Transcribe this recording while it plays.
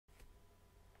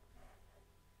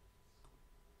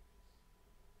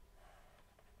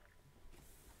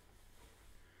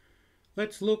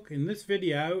Let's look in this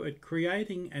video at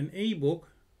creating an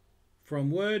ebook from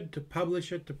Word to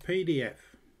Publisher to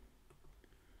PDF.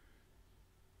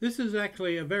 This is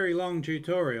actually a very long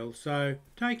tutorial, so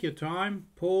take your time,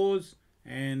 pause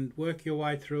and work your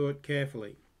way through it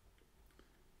carefully.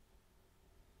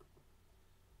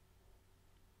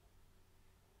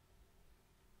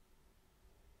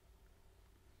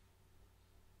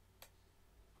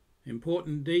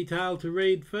 Important detail to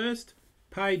read first: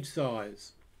 page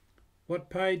size. What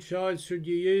page size should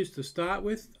you use to start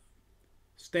with?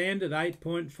 Standard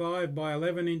 8.5 by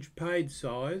 11 inch page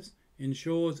size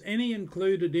ensures any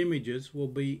included images will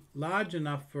be large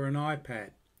enough for an iPad,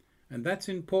 and that's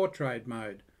in portrait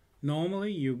mode.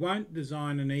 Normally you won't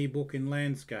design an ebook in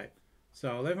landscape,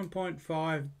 so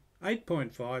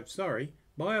 8.5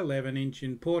 by 11 inch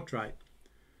in portrait,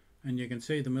 and you can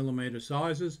see the millimeter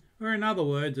sizes, or in other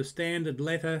words a standard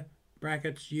letter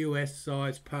brackets US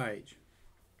size page.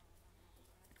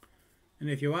 And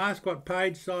if you ask what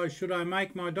page size should I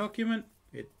make my document,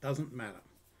 it doesn't matter.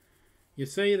 You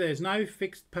see, there's no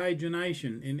fixed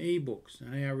pagination in ebooks,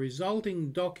 and our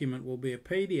resulting document will be a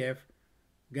PDF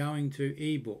going to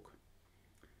ebook.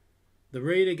 The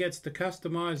reader gets to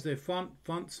customize their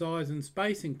font size and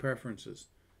spacing preferences.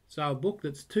 So a book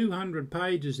that's 200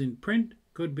 pages in print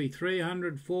could be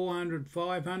 300, 400,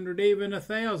 500, even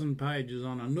 1,000 pages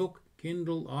on a Nook,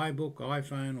 Kindle, iBook,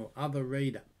 iPhone or other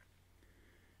reader.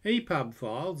 EPUB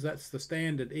files, that's the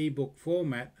standard ebook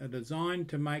format, are designed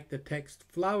to make the text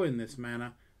flow in this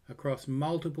manner across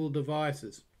multiple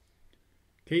devices.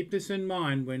 Keep this in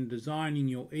mind when designing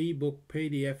your ebook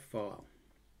PDF file.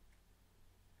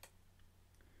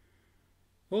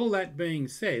 All that being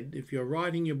said, if you're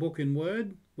writing your book in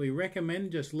Word, we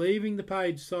recommend just leaving the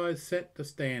page size set to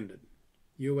standard,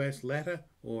 US letter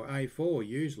or A4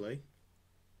 usually.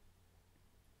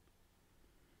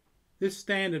 This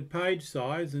standard page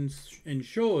size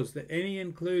ensures that any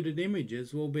included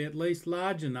images will be at least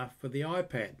large enough for the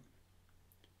iPad.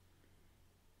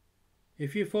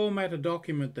 If you format a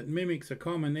document that mimics a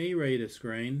common e-reader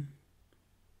screen,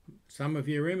 some of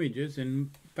your images, in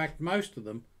fact most of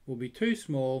them, will be too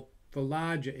small for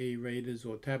larger e-readers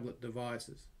or tablet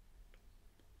devices.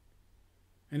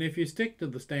 And if you stick to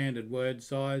the standard Word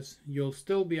size, you'll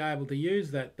still be able to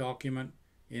use that document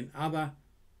in other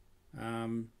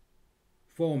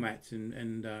formats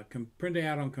and print it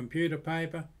out on computer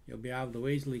paper. You'll be able to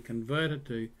easily convert it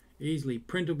to easily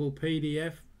printable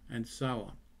PDF and so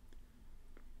on.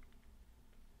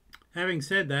 Having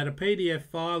said that, a PDF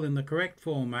file in the correct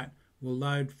format will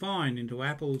load fine into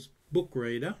Apple's book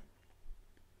reader,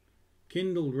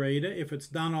 Kindle reader if it's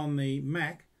done on the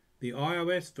Mac. The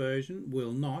iOS version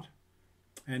will not,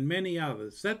 and many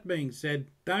others. That being said,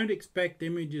 don't expect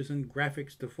images and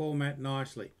graphics to format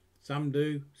nicely. Some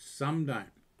do, some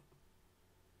don't.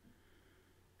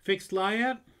 Fixed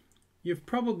layout. You've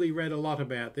probably read a lot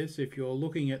about this if you're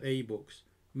looking at ebooks.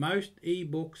 Most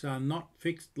ebooks are not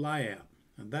fixed layout,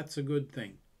 and that's a good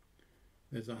thing.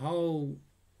 There's a whole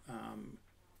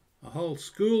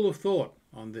school of thought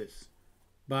on this.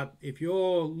 But if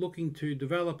you're looking to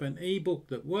develop an ebook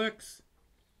that works,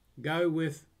 go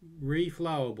with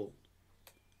reflowable,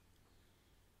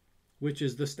 which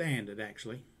is the standard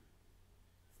actually.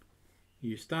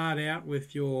 You start out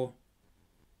with your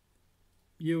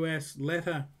US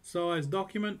letter size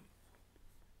document,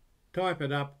 type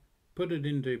it up, put it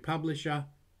into Publisher,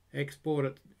 export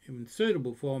it in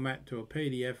suitable format to a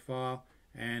PDF file,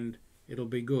 and it'll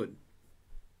be good.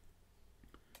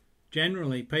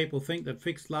 Generally, people think that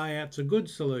fixed layout's a good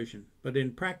solution, but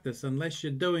in practice, unless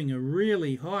you're doing a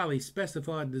really highly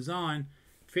specified design,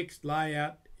 fixed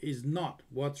layout is not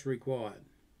what's required.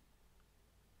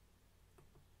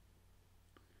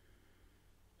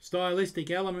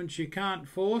 Stylistic elements you can't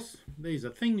force. These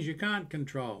are things you can't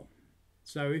control.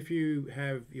 So if you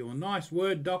have your nice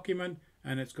Word document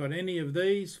and it's got any of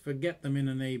these, forget them in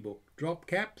an ebook. Drop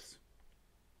caps?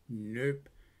 Nope.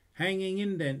 Hanging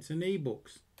indents in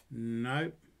ebooks?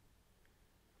 Nope.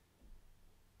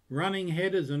 Running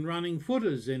headers and running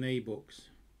footers in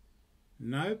ebooks?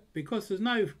 Nope, because there's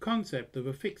no concept of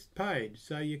a fixed page,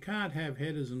 so you can't have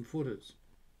headers and footers.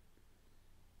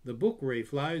 The book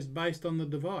reflows based on the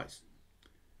device.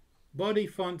 Body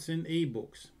fonts in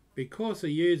ebooks. Because a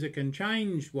user can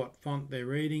change what font they're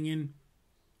reading in,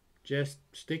 just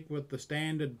stick with the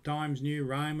standard Times New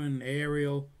Roman,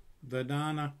 Arial,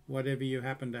 Verdana, whatever you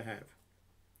happen to have.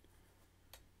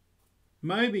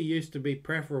 Mobi used to be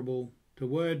preferable to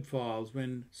Word files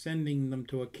when sending them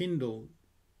to a Kindle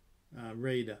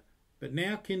reader, but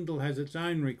now Kindle has its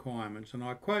own requirements, and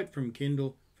I quote from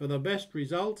Kindle, "For the best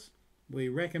results, we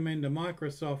recommend a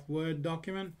Microsoft Word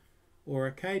document or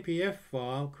a KPF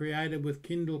file created with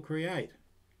Kindle Create.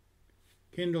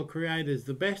 Kindle Create is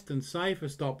the best and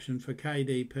safest option for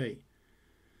KDP.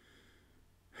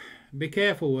 Be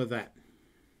careful with that.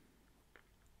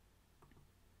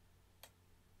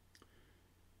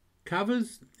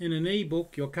 Covers. In an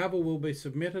ebook, your cover will be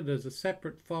submitted as a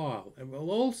separate file. It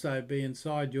will also be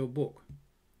inside your book.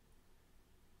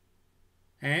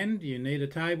 And you need a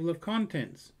table of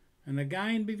contents. And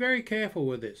again, be very careful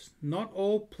with this. Not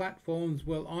all platforms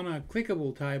will honour a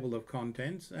clickable table of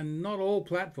contents, and not all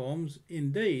platforms,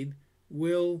 indeed,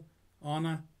 will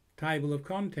honour table of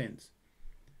contents.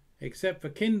 Except for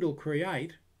Kindle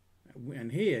Create,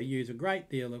 and here use a great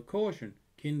deal of caution.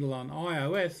 Kindle on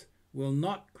iOS will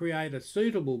not create a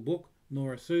suitable book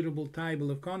nor a suitable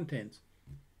table of contents.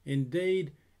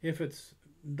 Indeed, if it's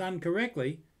done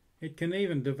correctly, it can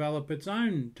even develop its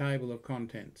own table of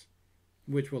contents,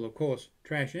 which will of course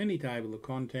trash any table of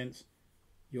contents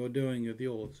you're doing with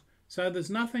yours. So there's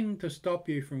nothing to stop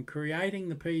you from creating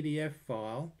the PDF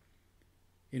file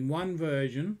in one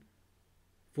version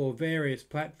for various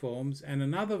platforms and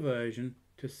another version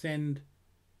to send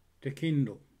to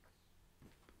Kindle.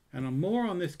 And I'm more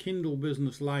on this Kindle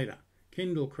business later.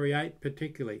 Kindle Create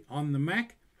particularly. On the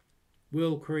Mac,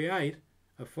 will create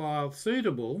a file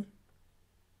suitable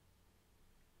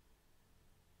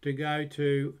to go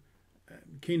to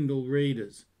Kindle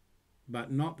readers, but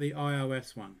not the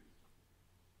iOS one.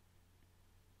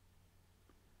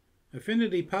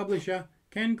 Affinity Publisher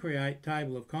can create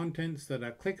table of contents that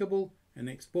are clickable and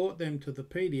export them to the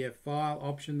PDF file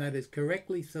option that is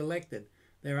correctly selected.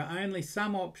 There are only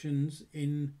some options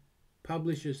in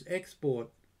Publisher's export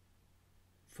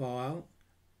file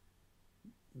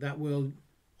that will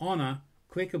honour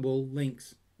clickable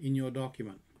links in your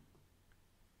document.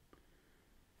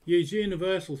 Use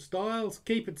universal styles.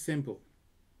 Keep it simple.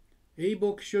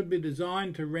 eBooks should be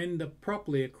designed to render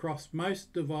properly across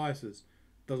most devices.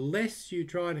 The less you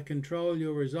try to control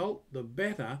your result, the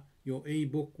better your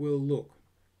ebook will look.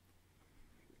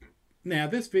 Now,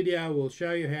 this video will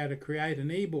show you how to create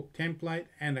an ebook template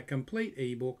and a complete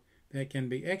ebook that can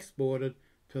be exported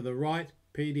to the right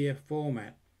PDF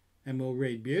format and will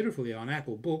read beautifully on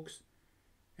Apple Books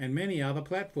and many other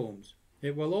platforms.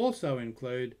 It will also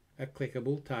include a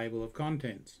clickable table of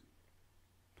contents.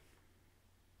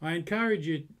 I encourage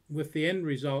you with the end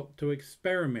result to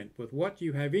experiment with what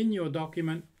you have in your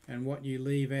document and what you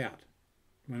leave out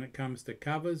when it comes to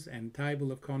covers and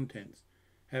table of contents.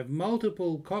 Have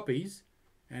multiple copies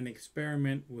and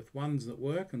experiment with ones that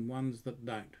work and ones that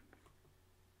don't.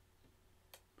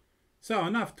 So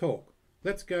enough talk.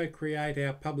 Let's go create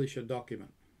our publisher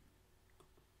document.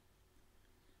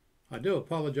 I do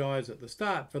apologise at the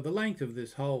start for the length of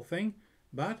this whole thing,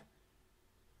 but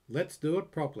let's do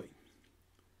it properly.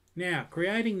 Now,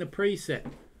 creating the preset.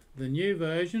 The new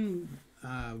version,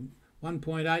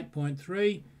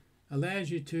 1.8.3, allows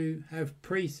you to have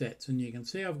presets, and you can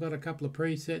see I've got a couple of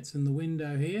presets in the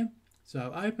window here.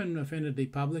 So open Affinity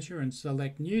Publisher and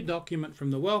select New Document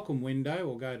from the Welcome window,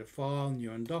 or go to File,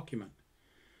 New and Document.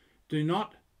 Do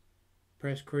not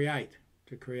press Create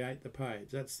to create the page.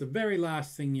 That's the very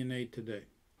last thing you need to do.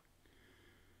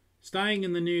 Staying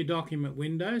in the New Document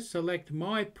window, select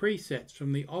My Presets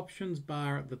from the Options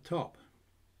bar at the top,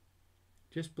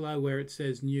 just below where it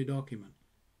says New Document.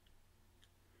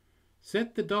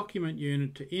 Set the document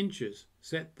unit to inches.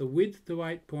 Set the width to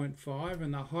 8.5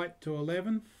 and the height to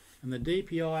 11, and the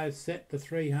DPI is set to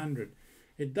 300.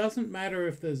 It doesn't matter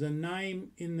if there's a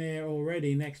name in there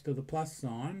already next to the plus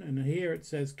sign, and here it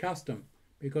says Custom,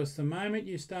 because the moment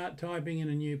you start typing in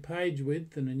a new page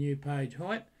width and a new page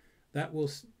height, that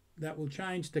will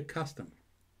change to Custom.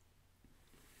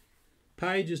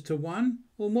 Pages to 1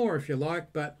 or more if you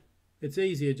like, but it's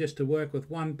easier just to work with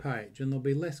one page and there'll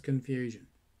be less confusion.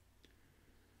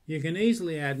 You can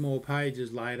easily add more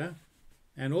pages later,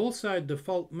 and also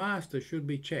default master should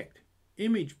be checked.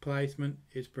 Image placement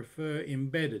is prefer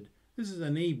embedded. This is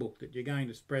an ebook that you're going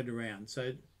to spread around,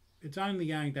 so it's only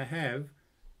going to have,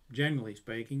 generally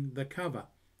speaking, the cover.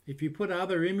 If you put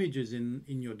other images in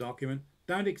your document,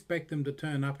 don't expect them to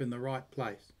turn up in the right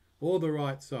place or the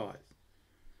right size.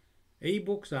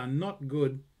 Ebooks are not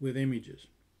good with images.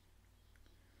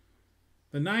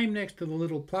 The name next to the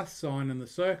little plus sign and the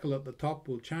circle at the top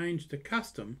will change to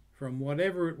Custom from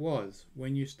whatever it was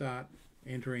when you start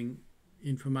entering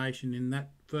information in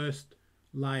that first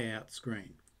layout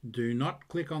screen. Do not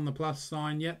click on the plus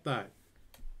sign yet though.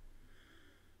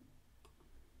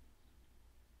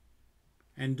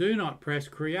 And do not press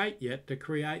Create yet to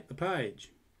create the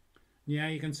page. Now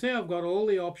you can see I've got all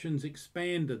the options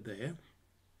expanded there.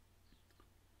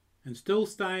 And still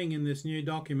staying in this new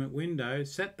document window,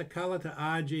 set the colour to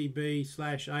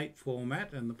RGB/8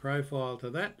 format and the profile to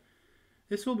that.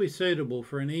 This will be suitable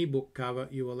for an ebook cover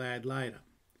you will add later.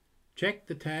 Check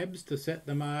the tabs to set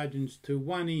the margins to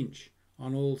 1 inch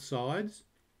on all sides,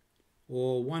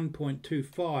 or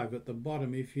 1.25 at the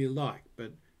bottom if you like,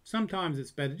 but sometimes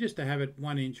it's better just to have it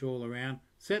 1 inch all around.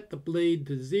 Set the bleed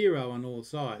to 0 on all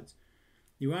sides.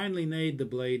 You only need the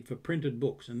bleed for printed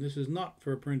books, and this is not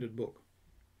for a printed book.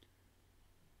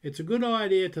 It's a good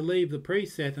idea to leave the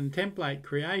preset and template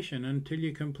creation until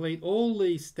you complete all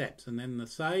these steps, and then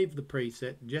save the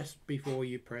preset just before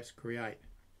you press create.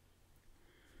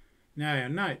 Now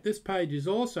note, this page is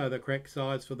also the correct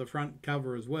size for the front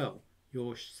cover as well.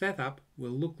 Your setup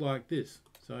will look like this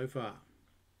so far.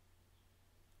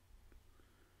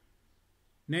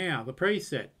 Now the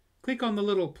preset. Click on the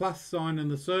little plus sign in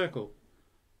the circle,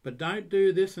 but don't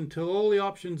do this until all the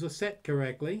options are set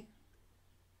correctly,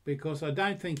 because I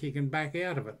don't think you can back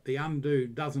out of it. The undo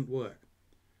doesn't work.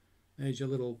 There's your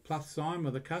little plus sign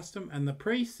with a custom, and the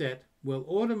preset will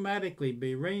automatically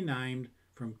be renamed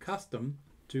from custom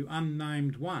to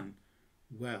unnamed one.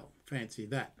 Well, fancy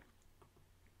that.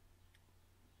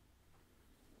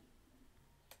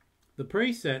 The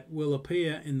preset will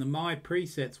appear in the My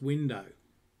Presets window.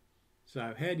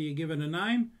 So how do you give it a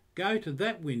name? Go to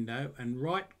that window and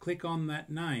right-click on that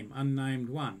name, unnamed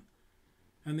one,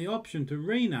 and the option to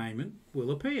rename it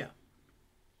will appear.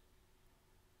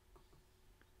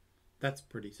 That's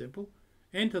pretty simple.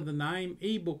 Enter the name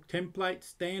eBook Template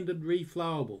Standard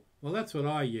Reflowable. Well, that's what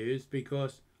I used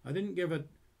because I didn't give it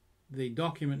the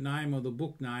document name or the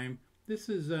book name. This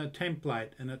is a template,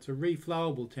 and it's a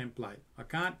reflowable template. I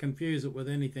can't confuse it with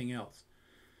anything else.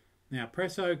 Now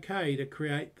press OK to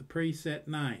create the preset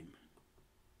name.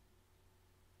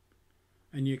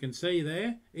 And you can see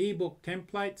there, eBook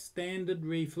Template Standard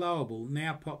Reflowable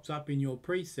now pops up in your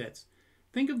presets.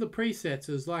 Think of the presets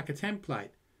as like a template,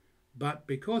 but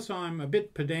because I'm a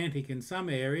bit pedantic in some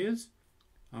areas,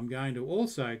 I'm going to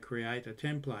also create a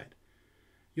template.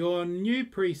 Your new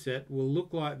preset will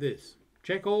look like this.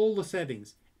 Check all the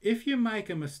settings. If you make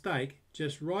a mistake,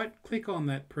 just right-click on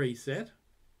that preset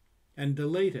and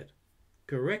delete it.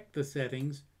 Correct the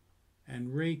settings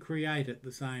and recreate it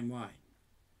the same way.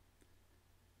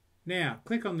 Now,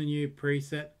 click on the new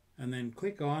preset and then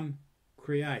click on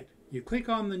Create. You click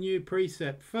on the new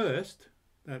preset first,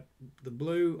 the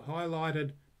blue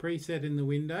highlighted preset in the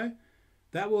window.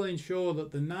 That will ensure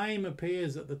that the name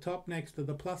appears at the top next to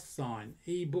the plus sign.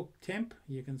 eBook Temp,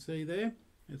 you can see there.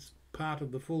 It's part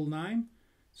of the full name.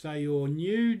 So your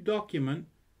new document,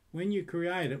 when you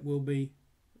create it, will be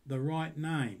the right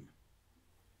name.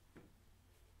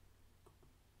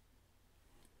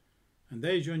 And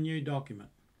there's your new document.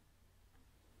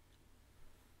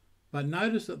 But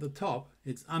notice at the top,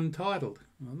 it's untitled.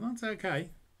 Well, that's okay.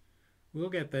 We'll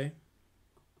get there.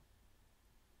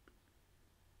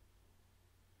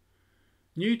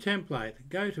 New template.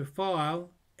 Go to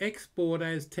File, Export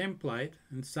as Template,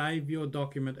 and save your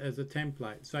document as a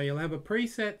template. So you'll have a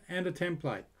preset and a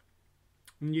template,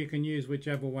 and you can use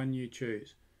whichever one you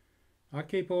choose. I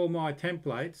keep all my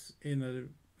templates in a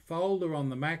folder on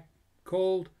the Mac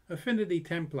called Affinity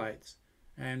Templates,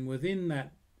 and within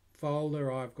that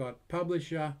folder I've got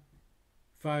Publisher,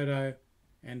 Photo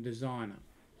and Designer.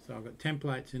 So I've got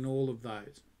templates in all of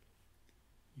those.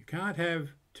 You can't have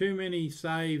too many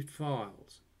saved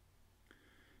files.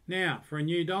 Now for a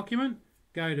new document,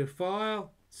 go to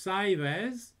File, Save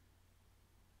As,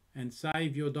 and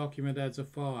save your document as a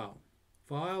file.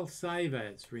 File, Save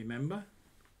As, remember?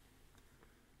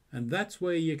 And that's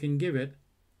where you can give it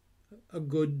a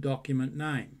good document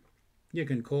name. You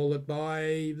can call it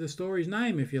by the story's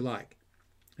name if you like.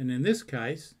 And in this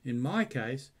case, in my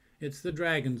case, it's The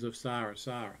Dragons of Sara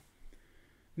Sara.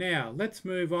 Now, let's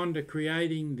move on to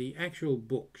creating the actual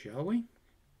book, shall we?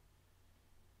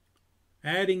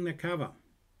 Adding the cover.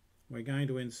 We're going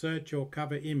to insert your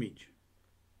cover image.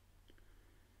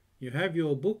 You have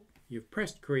your book, you've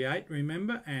pressed Create,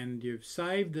 remember, and you've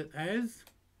saved it as,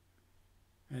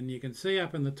 and you can see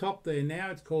up in the top there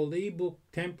now, it's called eBook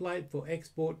Template for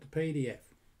Export to PDF.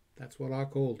 That's what I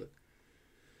called it.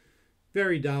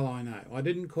 Very dull, I know. I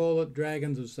didn't call it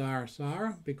Dragons of Sara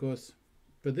Sara because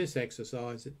for this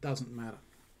exercise it doesn't matter.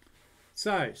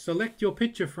 So, select your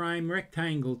picture frame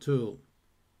rectangle tool.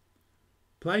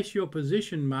 Place your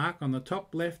position mark on the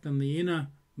top left and the inner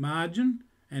margin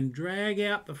and drag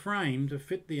out the frame to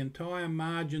fit the entire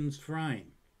margins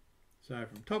frame. So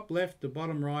from top left to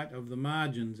bottom right of the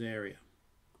margins area.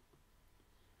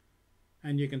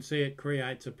 And you can see it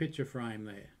creates a picture frame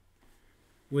there.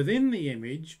 Within the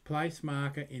image, place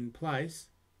marker in place,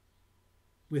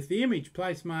 with the image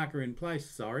place marker in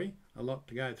place, a lot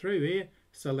to go through here,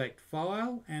 select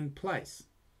File and Place.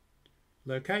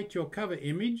 Locate your cover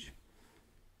image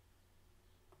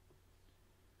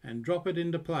and drop it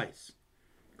into place.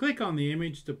 Click on the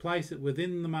image to place it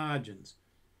within the margins.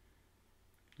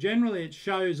 Generally it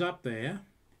shows up there,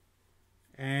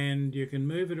 and you can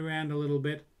move it around a little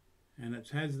bit, and it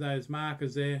has those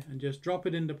markers there, and just drop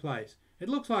it into place. It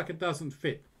looks like it doesn't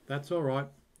fit. That's all right.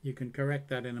 You can correct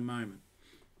that in a moment.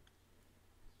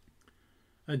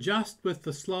 Adjust with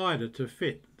the slider to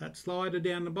fit. That slider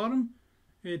down the bottom,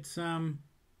 it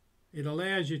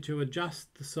allows you to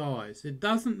adjust the size. It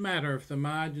doesn't matter if the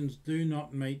margins do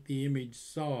not meet the image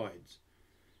size.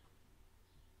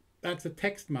 That's a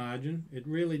text margin. It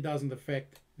really doesn't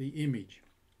affect the image.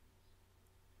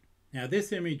 Now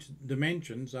this image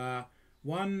dimensions are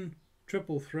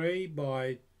 1333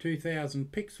 by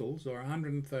 2000 pixels, or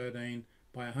 113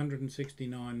 by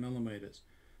 169 millimeters.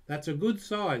 That's a good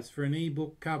size for an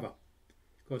ebook cover,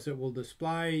 because it will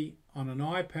display on an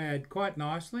iPad quite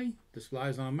nicely,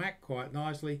 displays on a Mac quite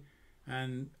nicely,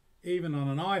 and even on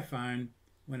an iPhone,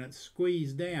 when it's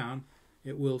squeezed down,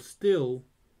 it will still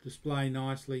display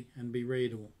nicely and be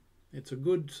readable. It's a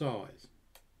good size.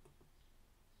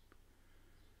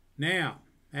 Now,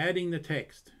 adding the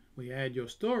text. We add your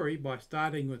story by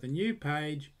starting with a new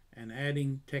page and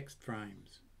adding text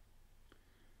frames.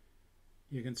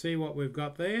 You can see what we've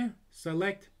got there.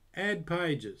 Select Add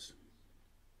Pages.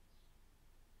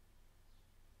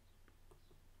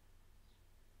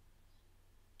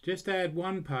 Just add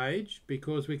one page,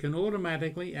 because we can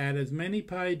automatically add as many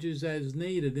pages as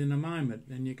needed in a moment.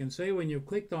 And you can see when you've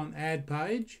clicked on Add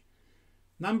Page,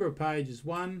 number of pages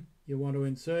 1, you want to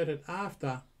insert it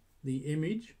after the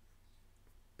image,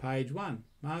 page 1.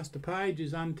 Master page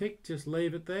is unticked, just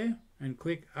leave it there and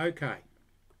click OK.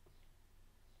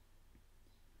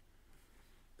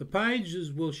 The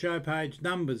pages will show page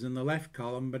numbers in the left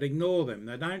column, but ignore them.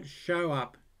 They don't show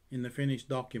up in the finished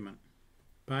document.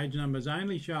 Page numbers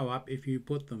only show up if you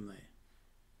put them there.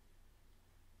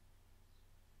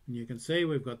 And you can see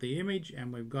we've got the image,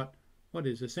 and we've got what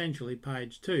is essentially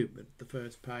page 2, but the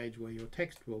first page where your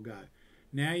text will go.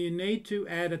 Now you need to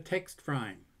add a text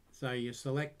frame. So you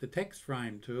select the text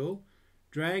frame tool,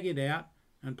 drag it out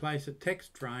and place a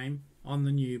text frame on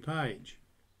the new page.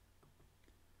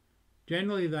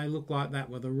 Generally they look like that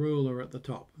with a ruler at the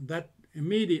top. That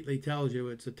immediately tells you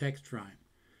it's a text frame.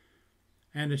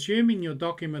 And assuming your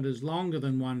document is longer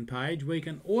than one page, we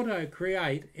can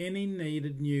auto-create any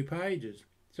needed new pages.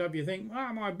 So if you think,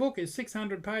 oh, my book is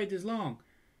 600 pages long,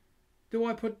 do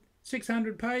I put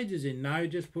 600 pages in? No,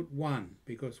 just put one,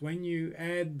 because when you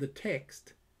add the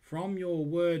text from your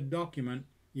Word document,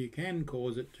 you can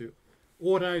cause it to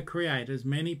auto-create as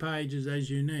many pages as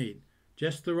you need.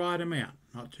 Just the right amount.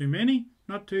 Not too many,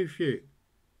 not too few.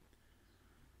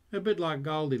 A bit like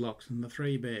Goldilocks and the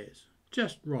Three Bears.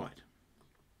 Just right.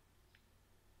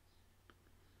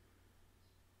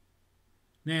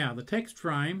 Now, the text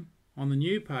frame on the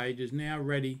new page is now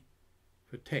ready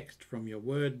for text from your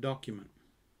Word document.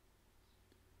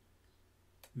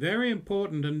 Very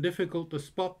important and difficult to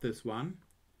spot this one.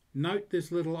 Note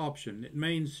this little option. It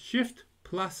means Shift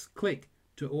plus click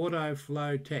to auto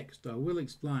flow text. I will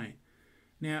explain.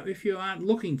 Now, if you aren't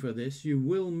looking for this, you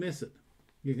will miss it.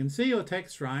 You can see your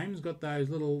text frame's got those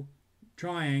little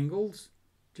triangles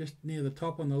just near the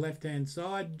top on the left-hand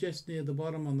side, just near the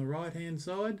bottom on the right-hand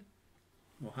side,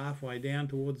 or halfway down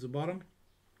towards the bottom.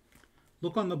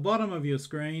 Look on the bottom of your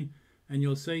screen and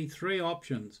you'll see three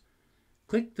options.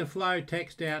 Click to flow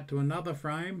text out to another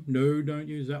frame. No, don't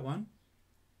use that one.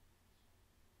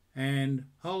 And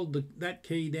hold that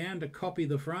key down to copy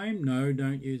the frame. No,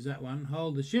 don't use that one.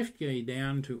 Hold the Shift key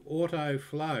down to auto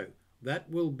flow.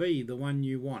 That will be the one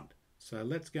you want. So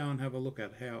let's go and have a look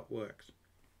at how it works.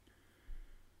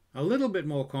 A little bit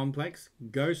more complex.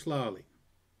 Go slowly.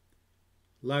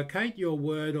 Locate your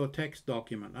Word or text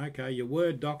document. Okay, your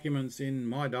Word documents in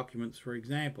My Documents, for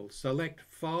example. Select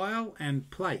File and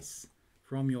Place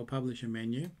from your Publisher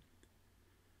menu.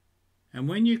 And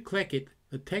when you click it,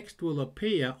 the text will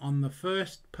appear on the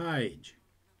first page.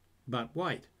 But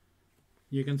wait,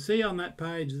 you can see on that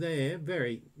page there,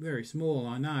 very, very small,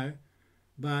 I know,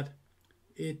 but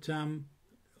it,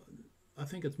 I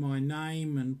think it's my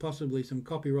name and possibly some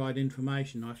copyright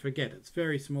information. I forget, it's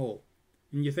very small.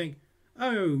 And you think,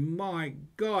 oh my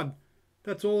God,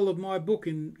 that's all of my book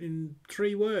in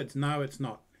 3 words. No, it's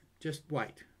not. Just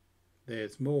wait.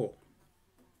 There's more.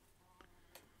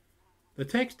 The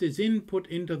text is input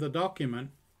into the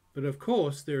document, but of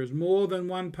course there is more than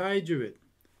one page of it,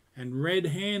 and red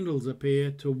handles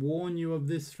appear to warn you of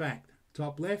this fact.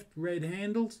 Top left, red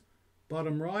handles,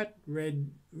 bottom right,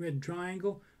 red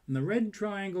triangle, and the red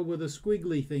triangle with a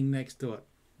squiggly thing next to it.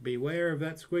 Beware of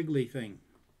that squiggly thing.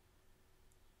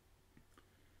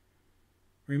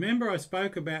 Remember I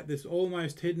spoke about this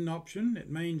almost hidden option?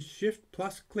 It means Shift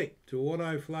plus click to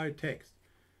autoflow text.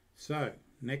 So,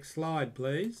 next slide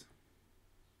please.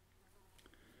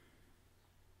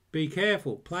 Be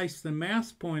careful, place the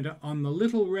mouse pointer on the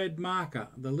little red marker,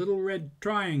 the little red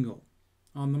triangle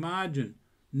on the margin,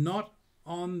 not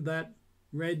on that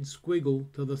red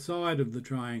squiggle to the side of the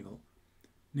triangle.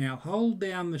 Now hold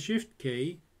down the Shift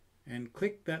key and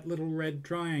click that little red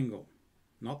triangle.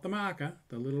 Not the marker,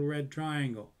 the little red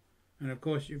triangle. And of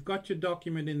course you've got your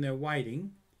document in there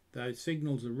waiting. Those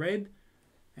signals are red,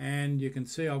 and you can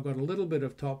see I've got a little bit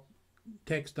of top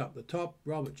text up the top.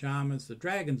 Robert Chalmers, The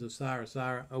Dragons of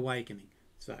Sarasara, Awakening.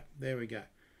 So there we go.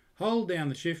 Hold down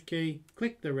the Shift key,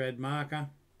 click the red marker,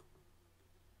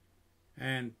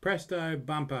 and presto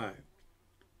bumpo.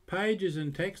 Pages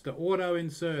and text are auto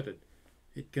inserted.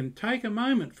 It can take a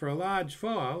moment for a large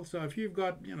file, so if you've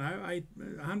got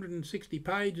 160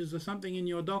 pages or something in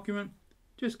your document,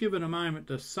 just give it a moment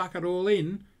to suck it all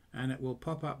in and it will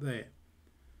pop up there.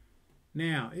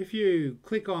 Now, if you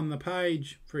click on the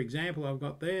page, for example, I've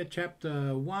got there,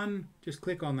 Chapter 1, just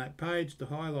click on that page to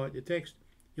highlight your text.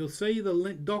 You'll see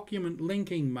the document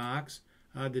linking marks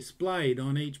are displayed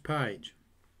on each page.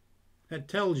 That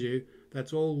tells you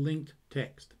that's all linked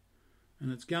text.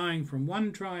 And it's going from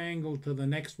one triangle to the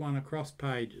next one across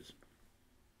pages.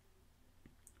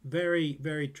 Very,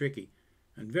 very tricky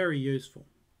and very useful.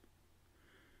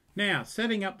 Now,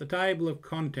 setting up the table of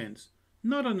contents.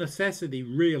 Not a necessity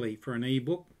really for an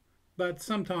ebook, but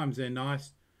sometimes they're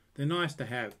nice. They're nice to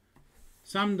have.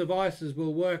 Some devices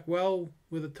will work well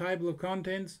with a table of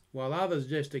contents, while others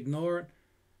just ignore it.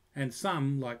 And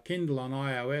some, like Kindle on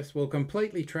iOS, will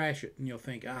completely trash it, and you'll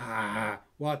think,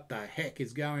 what the heck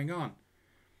is going on?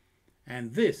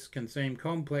 And this can seem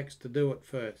complex to do at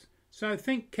first. So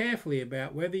think carefully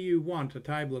about whether you want a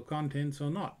table of contents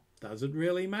or not. Does it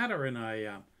really matter in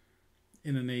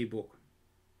an ebook?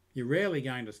 You're rarely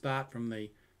going to start from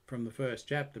the first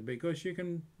chapter because you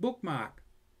can bookmark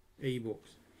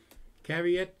ebooks.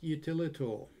 Caveat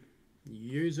utilitor.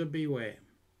 User beware.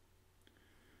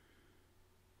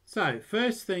 So,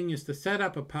 first thing is to set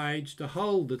up a page to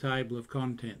hold the table of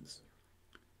contents.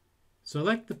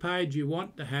 Select the page you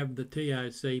want to have the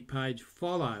TOC page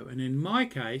follow, and in my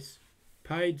case,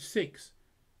 page 6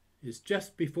 is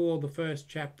just before the first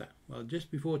chapter. Well, just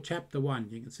before chapter 1.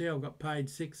 You can see I've got page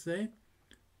 6 there.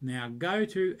 Now go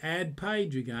to Add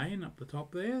Page again, up the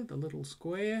top there, the little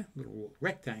square, little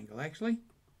rectangle actually.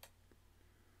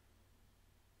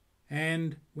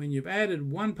 And when you've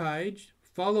added one page,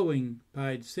 following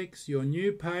page 6, your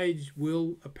new page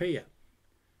will appear.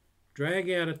 Drag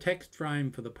out a text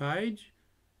frame for the page,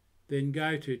 then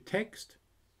go to Text,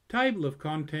 Table of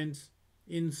Contents,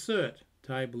 Insert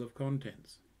Table of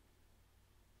Contents.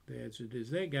 There's it is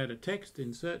there. Go to Text,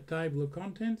 Insert Table of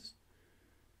Contents.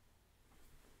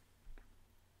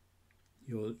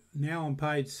 You're now on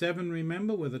page 7,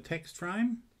 remember, with a text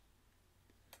frame.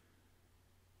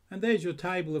 And there's your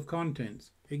table of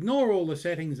contents. Ignore all the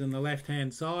settings on the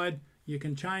left-hand side. You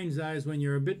can change those when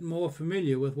you're a bit more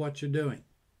familiar with what you're doing.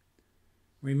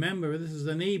 Remember, this is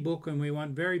an ebook and we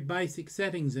want very basic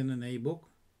settings in an ebook.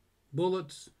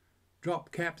 Bullets,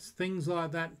 drop caps, things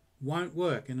like that won't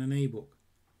work in an ebook.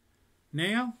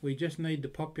 Now we just need to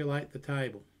populate the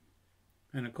table.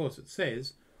 And of course it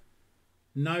says,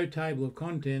 no table of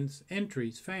contents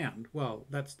entries found. Well,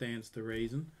 that stands to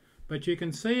reason. But you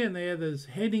can see in there there's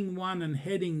heading 1 and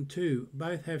heading 2.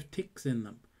 Both have ticks in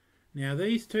them. Now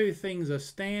these two things are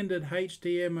standard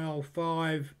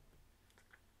HTML5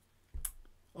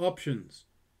 options.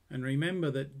 And remember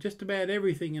that just about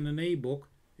everything in an ebook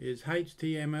is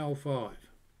HTML5.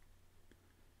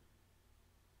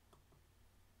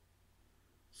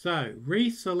 So,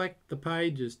 reselect the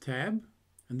Pages tab,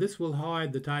 and this will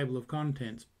hide the Table of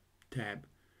Contents tab.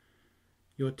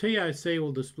 Your TOC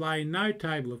will display no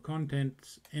Table of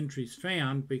Contents entries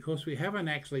found because we haven't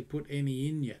actually put any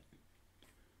in yet.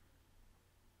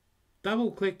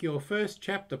 Double-click your first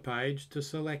chapter page to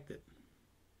select it.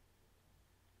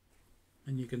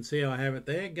 And you can see I have it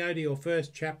there. Go to your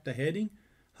first chapter heading,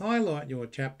 highlight your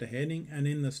chapter heading, and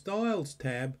in the Styles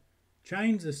tab,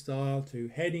 change the style to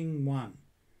Heading 1.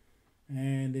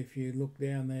 And if you look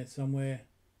down there somewhere,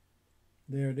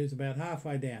 there it is about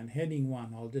halfway down, Heading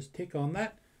 1. I'll just tick on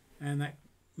that, and that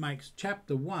makes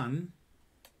Chapter 1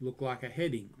 look like a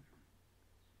heading.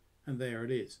 And there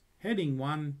it is. Heading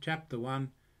 1, Chapter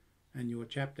 1, and your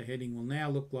chapter heading will now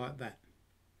look like that.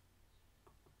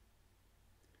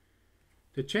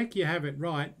 To check you have it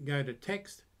right, go to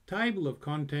Text, Table of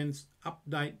Contents,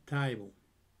 Update Table.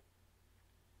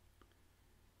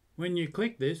 When you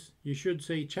click this, you should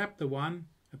see Chapter 1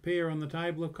 appear on the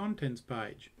Table of Contents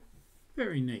page.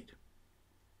 Very neat.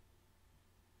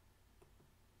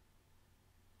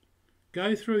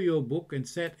 Go through your book and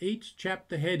set each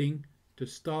chapter heading to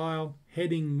style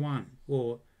Heading 1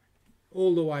 or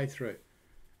all the way through.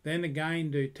 Then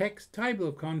again do Text, Table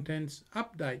of Contents,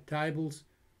 Update Tables,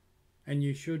 and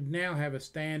you should now have a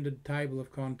standard table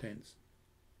of contents.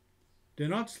 Do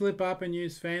not slip up and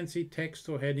use fancy text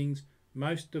or headings.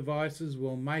 Most devices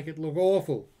will make it look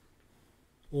awful,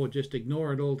 or just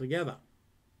ignore it altogether.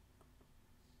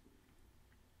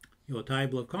 Your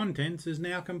table of contents is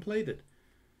now completed.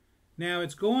 Now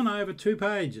it's gone over 2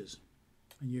 pages,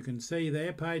 and you can see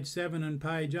there page 7 and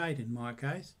page 8 in my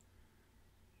case.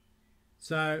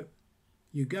 So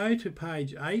you go to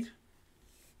page 8,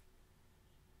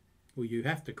 well, you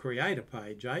have to create a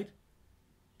page 8,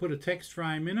 put a text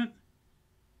frame in it,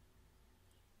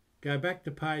 go back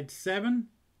to page 7,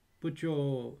 put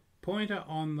your pointer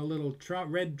on the little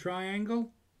red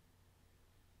triangle,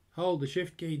 hold the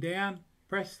shift key down,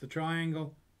 press the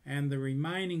triangle, and the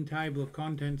remaining table of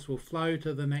contents will flow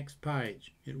to the next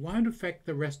page. It won't affect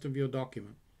the rest of your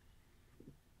document,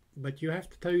 but you have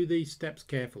to do these steps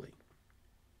carefully.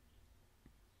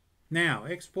 Now,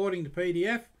 exporting to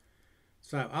PDF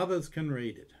so others can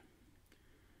read it.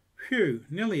 Phew,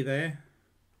 nearly there.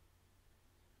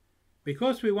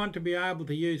 Because we want to be able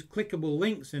to use clickable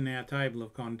links in our table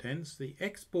of contents, the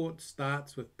export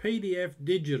starts with PDF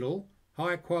digital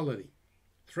high quality,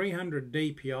 300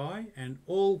 DPI and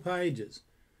all pages.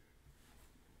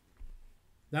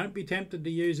 Don't be tempted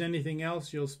to use anything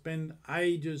else. You'll spend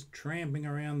ages tramping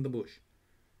around the bush.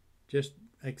 Just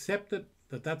accept it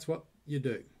that that's what you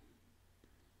do.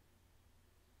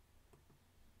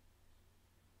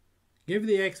 Give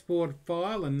the export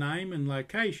file a name and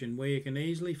location where you can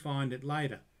easily find it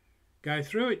later. Go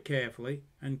through it carefully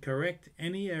and correct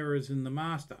any errors in the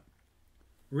master.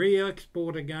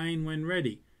 Re-export again when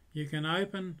ready. You can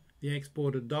open the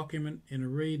exported document in a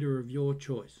reader of your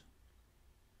choice.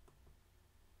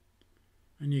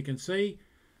 And you can see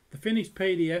the finished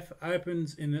PDF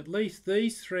opens in at least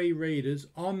these 3 readers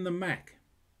on the Mac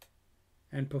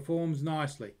and performs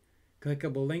nicely.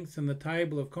 Clickable links in the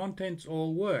table of contents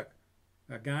all work.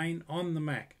 Again on the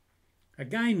Mac.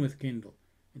 Again with Kindle.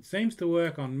 It seems to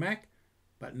work on Mac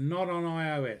but not on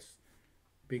iOS,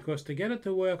 because to get it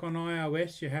to work on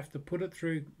iOS you have to put it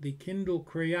through the Kindle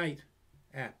Create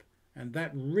app, and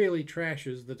that really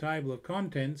trashes the table of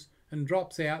contents and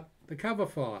drops out the cover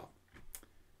file.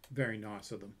 Very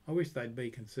nice of them. I wish they'd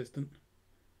be consistent.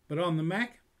 But on the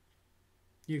Mac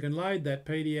you can load that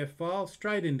PDF file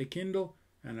straight into Kindle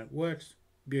and it works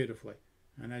beautifully.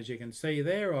 And as you can see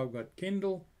there, I've got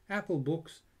Kindle, Apple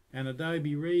Books and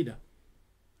Adobe Reader.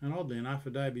 And oddly enough,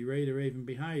 Adobe Reader even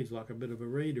behaves like a bit of a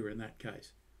reader in that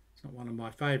case. It's not one of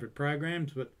my favourite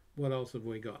programs, but what else have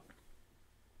we got?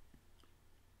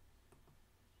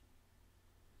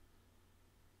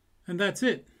 And that's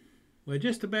it. We're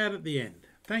just about at the end.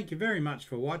 Thank you very much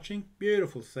for watching.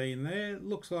 Beautiful scene there. It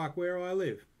looks like where I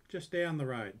live, just down the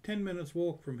road. 10 minutes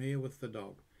walk from here with the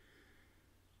dog.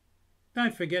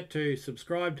 Don't forget to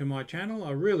subscribe to my channel.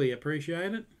 I really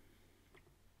appreciate it.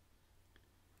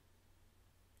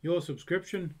 Your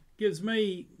subscription gives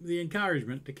me the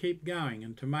encouragement to keep going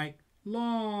and to make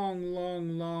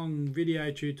long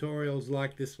video tutorials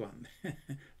like this one.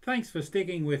 Thanks for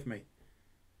sticking with me.